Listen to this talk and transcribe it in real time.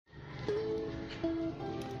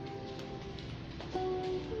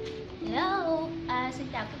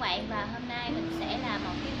chào các bạn, và hôm nay mình sẽ làm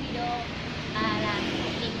một cái video là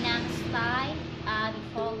Vietnam style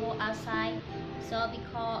before go outside. So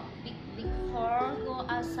before go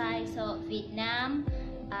outside, so Vietnam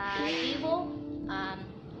people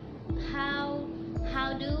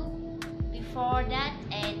how do before that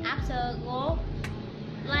and after go,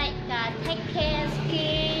 like take care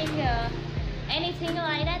skin, anything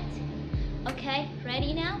like that. Okay,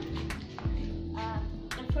 ready now?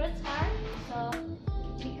 The first part, so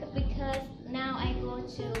because now I go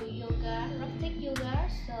to yoga, robotic yoga,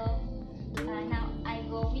 so now I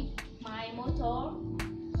go with my motor.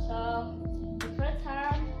 So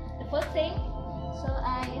the first thing, so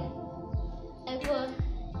I will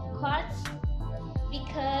cut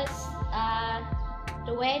because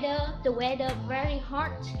the weather very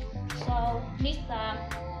hot, so need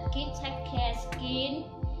take care skin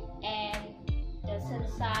and the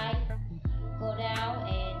sunshine go down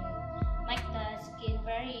and make the skin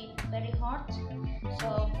very hot.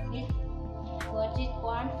 So need put this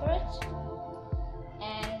one first,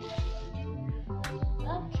 and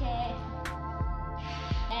okay,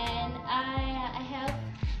 and I have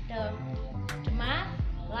the mask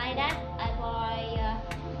like that. I buy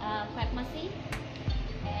pharmacy,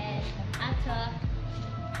 and after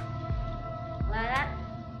like that.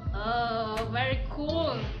 Oh, very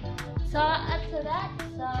cool. So after that,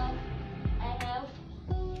 so I have,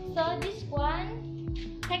 so this one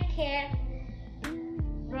take care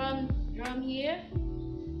from here,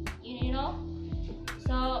 you know.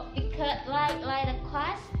 So because like the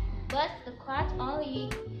class, but the class only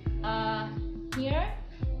here,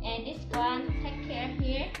 and this one take care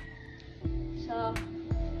here. So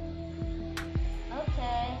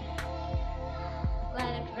okay,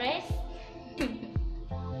 like a dress.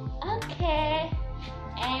 Okay,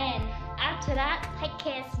 and after that take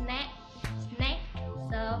care snack.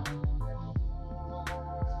 So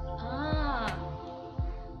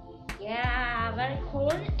yeah, very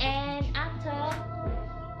cool. And after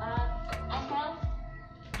I have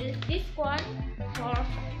this one for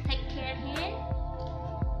take care hand.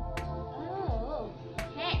 Oh,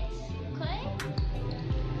 hat. Okay.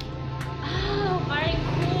 Oh, very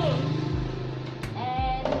cool.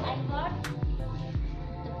 And I got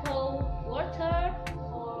the cold water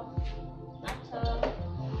for after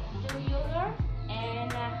do yoga,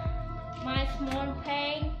 and my small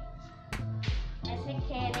pain. I take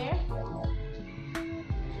care there,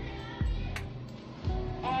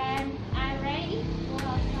 and I'm ready to go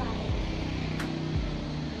outside.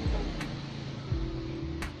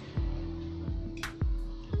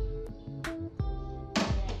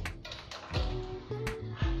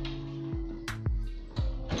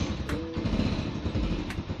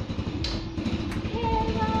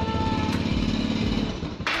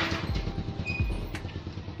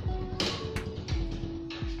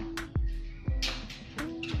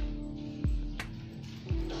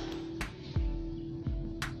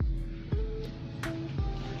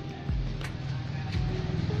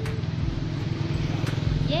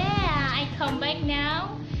 Come back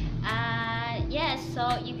now. Yes,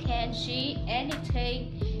 so you can see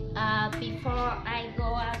anything before I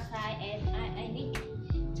go outside, and I need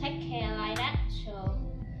to take care like that. So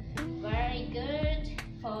very good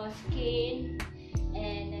for skin,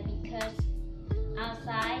 and because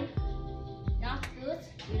outside not good,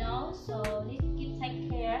 you know, so need to take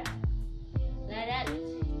care like that.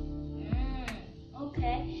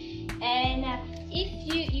 Okay, and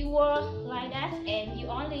if you were like that and you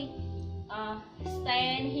only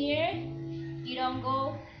stand here, you don't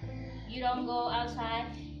go outside,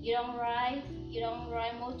 you don't ride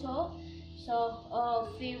motor, so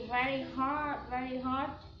feel very hot.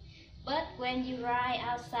 But when you ride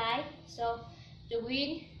outside, so the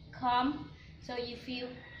wind come, so you feel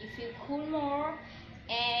cool more.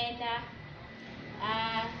 And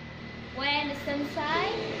when the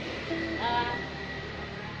sunshine,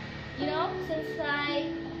 you know,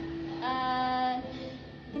 sunshine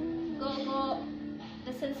go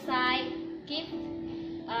the sunshine give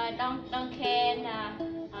don't can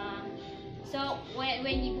so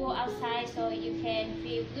when you go outside, so you can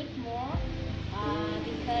feel good more,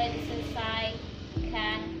 because the sunshine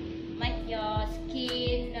can make your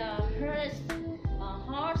skin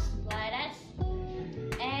hot like that.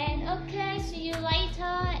 And okay, see you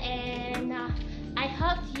later, and I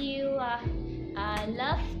hope you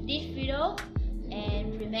love this video,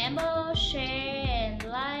 and remember, share and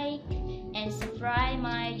like and subscribe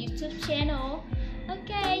my YouTube channel.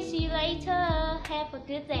 Okay, see you later. Have a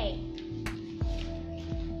good day.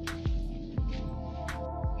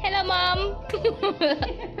 hello, mom.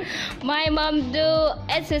 My mom do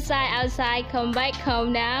exercise outside, come back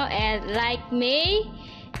home now, and like me,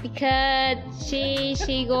 because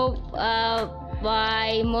she go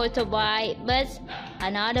by motorbike, but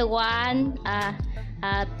another one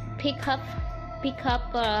pick up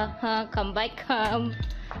come back home.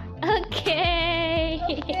 Okay.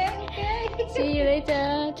 See you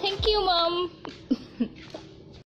later. Thank you, mom.